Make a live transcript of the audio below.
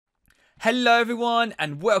Hello everyone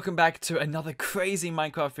and welcome back to another crazy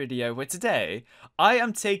Minecraft video where today I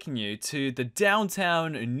am taking you to the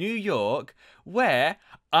downtown New York where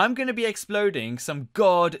I'm going to be exploding some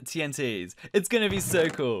God TNTs. It's going to be so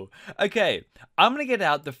cool. Okay, I'm going to get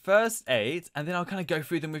out the first 8 and then I'll kind of go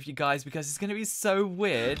through them with you guys because it's going to be so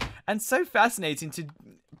weird and so fascinating to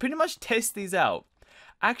pretty much test these out.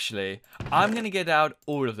 Actually, I'm going to get out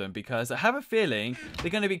all of them because I have a feeling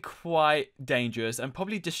they're going to be quite dangerous and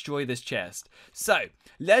probably destroy this chest. So,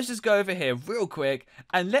 let's just go over here real quick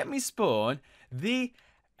and let me spawn the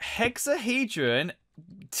hexahedron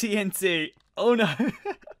TNT. Oh no.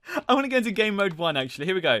 I want to go into game mode 1 actually.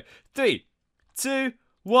 Here we go. 3, 2,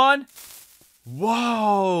 1.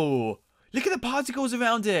 Whoa. Look at the particles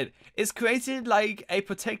around it. It's created like a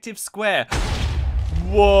protective square.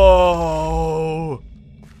 Whoa.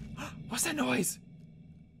 What's that noise?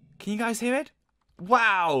 Can you guys hear it?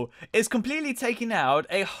 Wow! It's completely taken out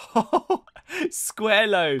a whole square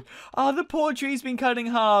load. Oh, the poor tree's been cut in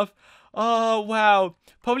half. Oh, wow.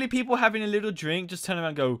 Probably people having a little drink just turn around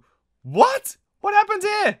and go, what? What happened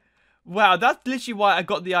here? Wow, that's literally why I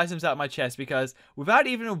got the items out of my chest, because without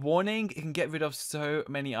even a warning, it can get rid of so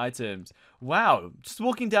many items. Wow, just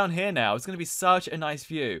walking down here now, it's going to be such a nice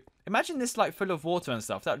view. Imagine this like full of water and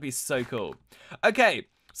stuff. That would be so cool. Okay.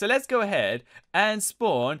 So let's go ahead and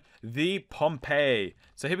spawn the Pompeii.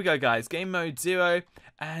 So here we go, guys. Game mode 0.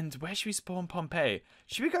 And where should we spawn Pompeii?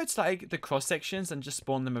 Should we go to like the cross sections and just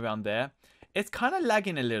spawn them around there? It's kind of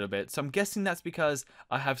lagging a little bit. So I'm guessing that's because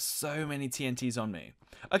I have so many TNTs on me.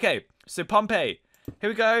 Okay, so Pompeii. Here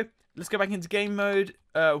we go. Let's go back into game mode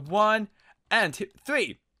 1. And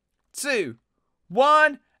 3, 2,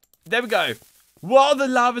 1. There we go. Whoa, the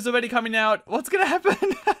lava's already coming out. What's going to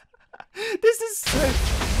happen? This is so...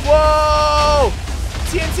 Whoa!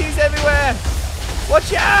 TNT's everywhere!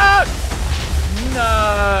 Watch out!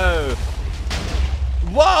 No!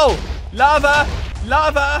 Whoa! Lava!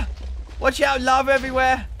 Lava! Watch out, lava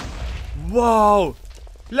everywhere! Whoa!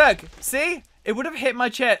 Look, see? It would have hit my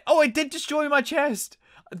chest. Oh, it did destroy my chest!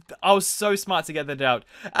 I was so smart to get that out.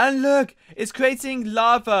 And look! It's creating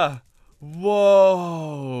lava!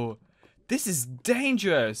 Whoa! This is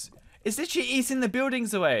dangerous! It's literally eating the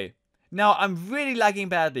buildings away. Now, I'm really lagging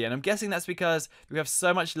badly, and I'm guessing that's because we have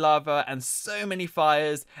so much lava and so many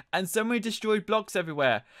fires and so many destroyed blocks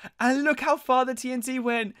everywhere. And look how far the TNT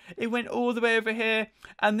went. It went all the way over here,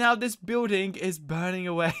 and now this building is burning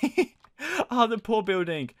away. Oh, the poor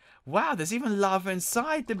building. Wow, there's even lava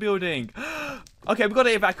inside the building. Okay, we've got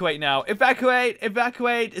to evacuate now. Evacuate,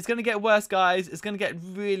 evacuate. It's going to get worse, guys. It's going to get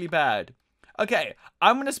really bad. Okay,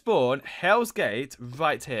 I'm going to spawn Hell's Gate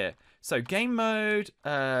right here. So, game mode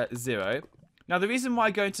 0. Now, the reason why I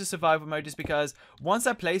go into survival mode is because once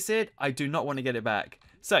I place it, I do not want to get it back.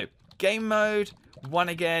 So, game mode 1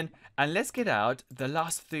 again. And let's get out the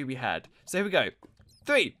last 3 we had. So, here we go.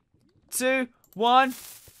 3, 2, 1.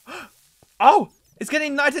 Oh! It's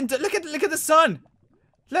getting night and look at the sun!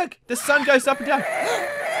 Look! The sun goes up and down.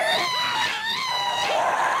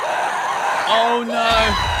 Oh,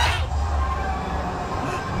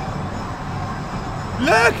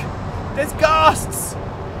 no! Look! There's ghasts!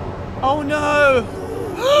 Oh no!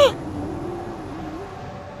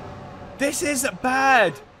 This is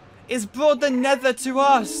bad! It's brought the nether to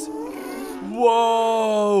us!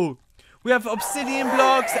 Whoa! We have obsidian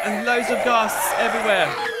blocks and loads of ghasts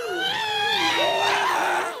everywhere.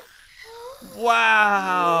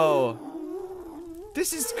 Wow!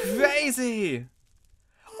 This is crazy!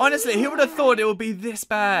 Honestly, who would have thought it would be this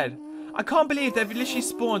bad? I can't believe they've literally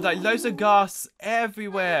spawned like loads of ghasts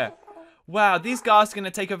everywhere. Wow, these ghasts are going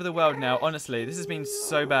to take over the world now. Honestly, this has been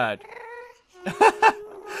so bad.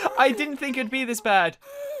 I didn't think it'd be this bad.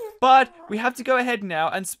 But we have to go ahead now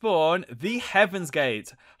and spawn the Heaven's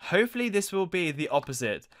Gate. Hopefully this will be the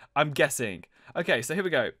opposite. I'm guessing. Okay, so here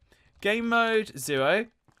we go. Game mode 0.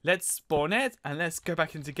 Let's spawn it. And let's go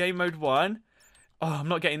back into game mode 1. Oh, I'm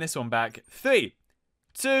not getting this one back. 3,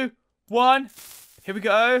 2, 1. Here we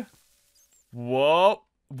go. Whoa.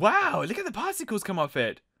 Wow, look at the particles come off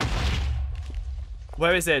it.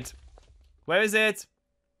 Where is it? Where is it?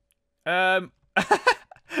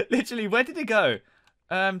 Literally, where did it go?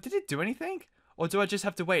 Did it do anything? Or do I just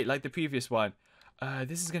have to wait like the previous one?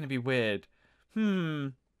 This is going to be weird.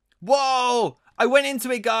 Whoa! I went into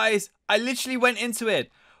it, guys. I literally went into it.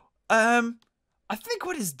 I think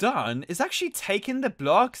what it's done is actually taken the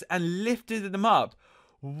blocks and lifted them up.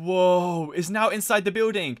 Whoa! It's now inside the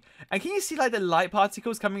building. And can you see like the light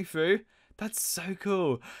particles coming through? That's so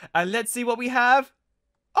cool. And let's see what we have.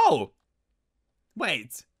 Oh,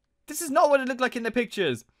 wait, this is not what it looked like in the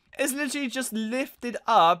pictures. It's literally just lifted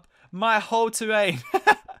up my whole terrain.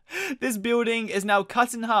 This building is now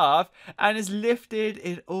cut in half and has lifted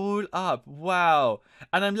it all up. Wow.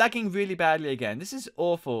 And I'm lagging really badly again. This is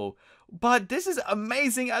awful. But this is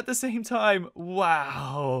amazing at the same time.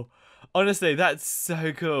 Wow. Honestly, that's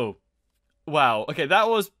so cool. Wow. Okay, that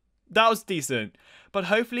was decent. But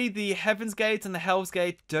hopefully the Heaven's Gate and the Hell's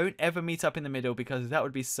Gate don't ever meet up in the middle, because that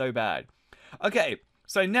would be so bad. Okay,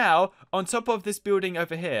 so now on top of this building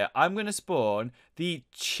over here, I'm going to spawn the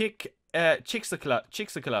Chicksa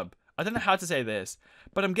Club. I don't know how to say this,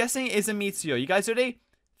 but I'm guessing it is a meteor. You guys ready?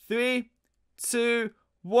 3, 2,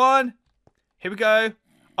 1. Here we go.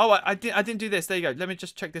 Oh, I didn't do this. There you go. Let me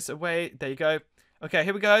just check this away. There you go. Okay,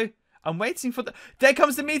 here we go. I'm waiting for the... There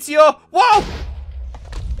comes the meteor. Whoa!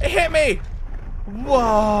 It hit me.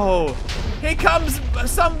 Whoa. Here comes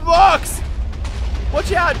some rocks.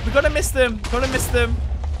 Watch out. We're going to miss them. Going to miss them.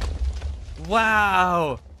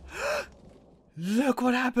 Wow. Look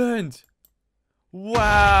what happened.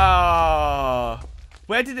 Wow.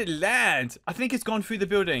 Where did it land? I think it's gone through the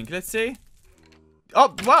building. Let's see.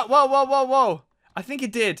 Oh, whoa, whoa, whoa, whoa, whoa. I think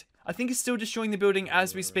it did. I think it's still destroying the building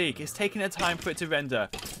as we speak. It's taking a time for it to render.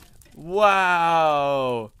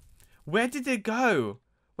 Wow. Where did it go?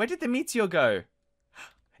 Where did the meteor go?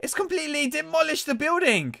 It's completely demolished the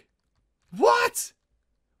building. What?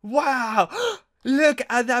 Wow. Look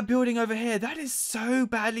at that building over here. That is so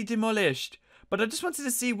badly demolished. But I just wanted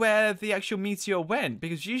to see where the actual meteor went,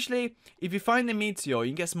 because usually if you find the meteor,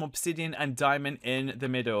 you can get some obsidian and diamond in the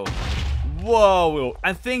middle. Whoa.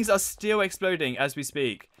 And things are still exploding as we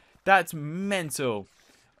speak. That's mental.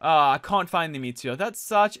 Ah, I can't find the meteor. That's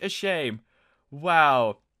such a shame.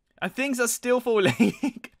 Wow. And things are still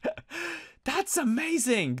falling. That's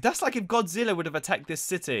amazing. That's like if Godzilla would have attacked this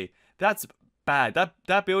city. That's bad.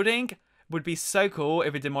 That building would be so cool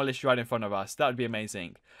if it demolished right in front of us. That would be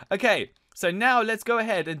amazing. Okay, so now let's go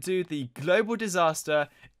ahead and do the global disaster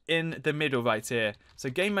in the middle right here. So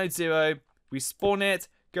game mode 0, we spawn it,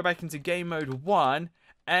 go back into game mode 1,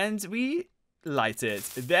 and we light it.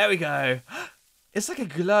 There we go. It's like a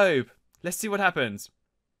globe. Let's see what happens.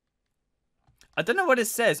 I don't know what it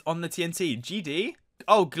says on the TNT. GD?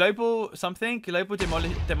 Oh, global something? Global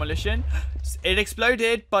demolition? It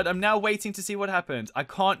exploded, but I'm now waiting to see what happens. I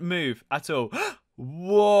can't move at all.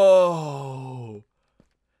 Whoa.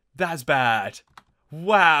 That's bad.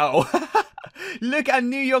 Wow. Look at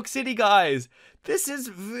New York City, guys. This is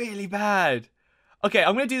really bad. Okay,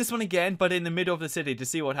 I'm going to do this one again, but in the middle of the city to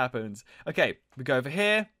see what happens. Okay, we go over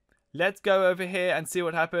here. Let's go over here and see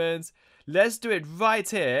what happens. Let's do it right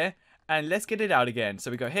here. And let's get it out again. So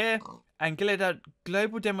we go here and get it out.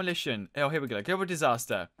 Global demolition. Oh, here we go. Global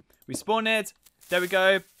disaster. We spawn it. There we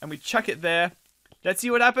go. And we chuck it there. Let's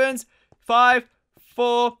see what happens. 5,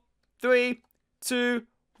 4, 3, 2,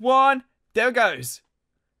 1. There it goes.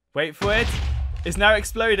 Wait for it. It's now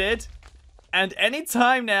exploded. And any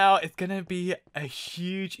time now, it's going to be a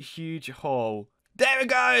huge, huge hole. There it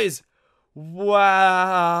goes.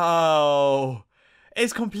 Wow.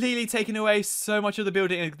 It's completely taken away so much of the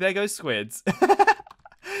building. There goes squids.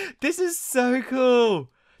 This is so cool.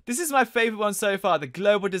 This is my favorite one so far, the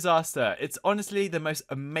global disaster. It's honestly the most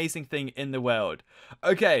amazing thing in the world.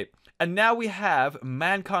 Okay, and now we have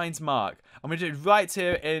mankind's mark. I'm going to do it right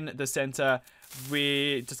here in the center.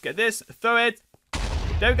 We just get this, throw it.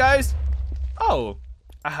 There it goes. Oh,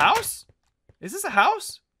 a house? Is this a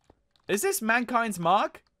house? Is this mankind's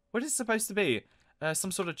mark? What is it supposed to be?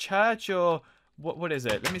 Some sort of church or... What is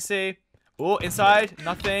it? Let me see. Oh, inside.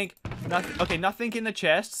 Nothing. Nothing. Okay, nothing in the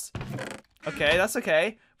chests. Okay, that's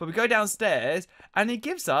okay. But we go downstairs, and it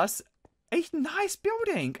gives us a nice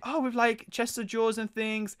building. Oh, with like chests of drawers and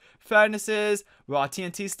things. Furnaces. Well, our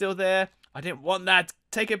TNT's still there. I didn't want that.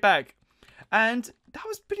 Take it back. And that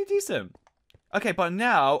was pretty decent. Okay, but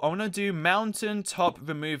now I want to do mountain top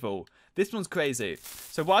removal. This one's crazy.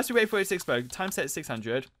 So whilst we wait for it to explode, time set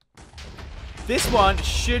 600. This one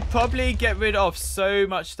should probably get rid of so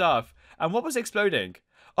much stuff. And what was exploding?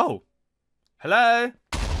 Oh. Hello?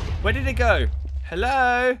 Where did it go?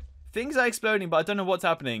 Hello? Things are exploding, but I don't know what's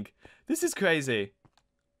happening. This is crazy.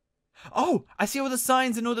 Oh, I see all the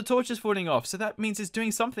signs and all the torches falling off. So that means it's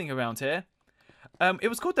doing something around here. It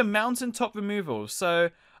was called the mountain top removal.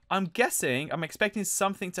 So I'm expecting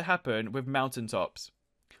something to happen with mountaintops.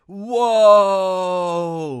 Whoa!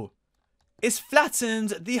 It's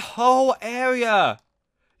flattened the whole area.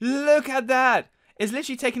 Look at that. It's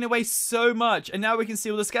literally taken away so much. And now we can see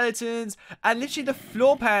all the skeletons and literally the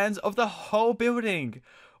floor pans of the whole building.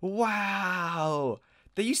 Wow.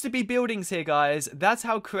 There used to be buildings here, guys. That's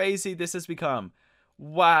how crazy this has become.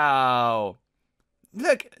 Wow.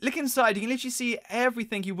 Look inside. You can literally see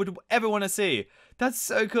everything you would ever want to see. That's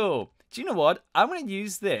so cool. Do you know what? I'm going to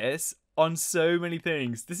use this on so many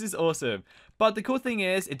things. This is awesome. But the cool thing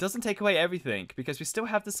is, it doesn't take away everything because we still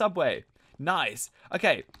have the subway. Nice.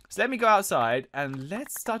 Okay, so let me go outside and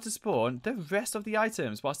let's start to spawn the rest of the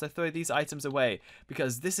items whilst I throw these items away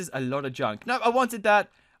because this is a lot of junk. No, I wanted that.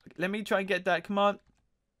 Let me try and get that. Come on.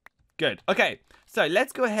 Good. Okay, so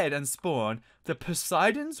let's go ahead and spawn the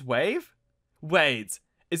Poseidon's Wave. Wait,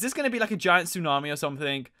 is this going to be like a giant tsunami or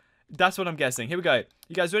something? That's what I'm guessing. Here we go.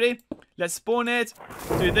 You guys ready? Let's spawn it.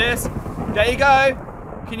 Do this. There you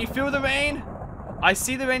go. Can you feel the rain? I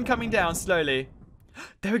see the rain coming down slowly.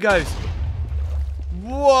 There it goes.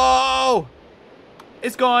 Whoa!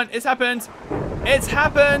 It's gone. It's happened. It's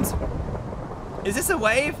happened. Is this a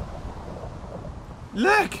wave?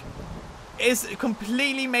 Look! It's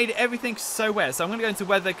completely made everything so wet. So I'm going to go into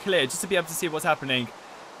weather clear just to be able to see what's happening.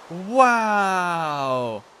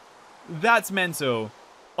 Wow! That's mental.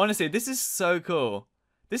 Honestly, this is so cool.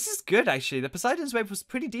 This is good, actually. The Poseidon's Wave was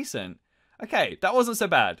pretty decent. Okay, that wasn't so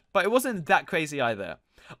bad. But it wasn't that crazy either.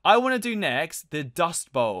 I want to do next the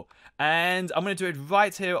Dust Bowl. And I'm going to do it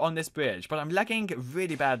right here on this bridge. But I'm lagging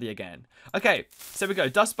really badly again. Okay, so we go.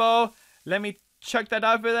 Dust Bowl. Let me chuck that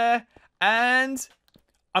over there. And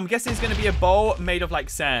I'm guessing it's going to be a bowl made of like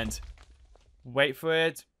sand. Wait for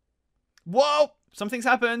it. Whoa! Something's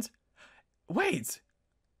happened. Wait.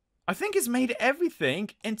 I think it's made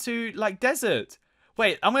everything into like desert.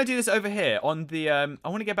 Wait, I'm gonna do this over here on the I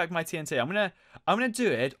want to get back my TNT. I'm gonna do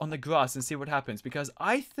it on the grass and see what happens because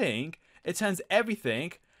I think it turns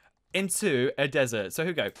everything into a desert. So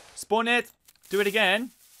here we go. Spawn it. Do it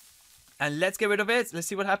again. And let's get rid of it. Let's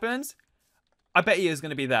see what happens. I bet you it's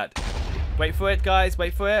gonna be that. Wait for it, guys.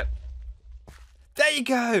 Wait for it. There you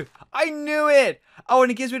go. I knew it. Oh,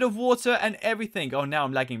 and it gets rid of water and everything. Oh, now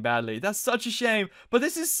I'm lagging badly. That's such a shame. But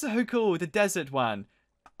this is so cool. The desert one.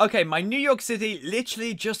 Okay, my New York City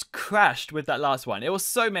literally just crashed with that last one. It was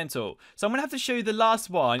so mental. So I'm going to have to show you the last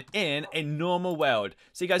one in a normal world.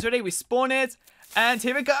 So you guys ready? We spawn it. And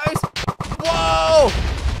here it goes. Whoa!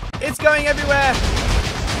 It's going everywhere.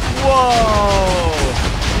 Whoa!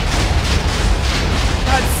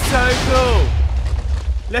 That's so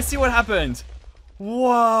cool. Let's see what happened.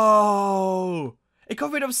 Whoa! It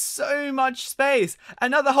got rid of so much space.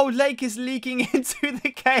 And now the whole lake is leaking into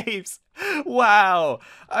the caves. Wow.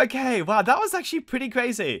 Okay, wow, that was actually pretty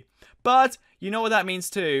crazy. But you know what that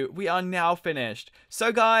means too. We are now finished.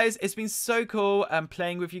 So guys, it's been so cool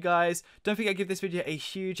playing with you guys. Don't forget to give this video a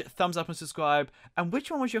huge thumbs up and subscribe. And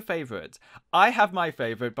which one was your favorite? I have my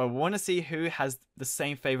favorite, but I want to see who has the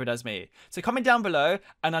same favorite as me. So comment down below,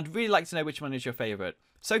 and I'd really like to know which one is your favorite.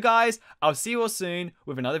 So guys, I'll see you all soon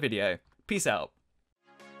with another video. Peace out.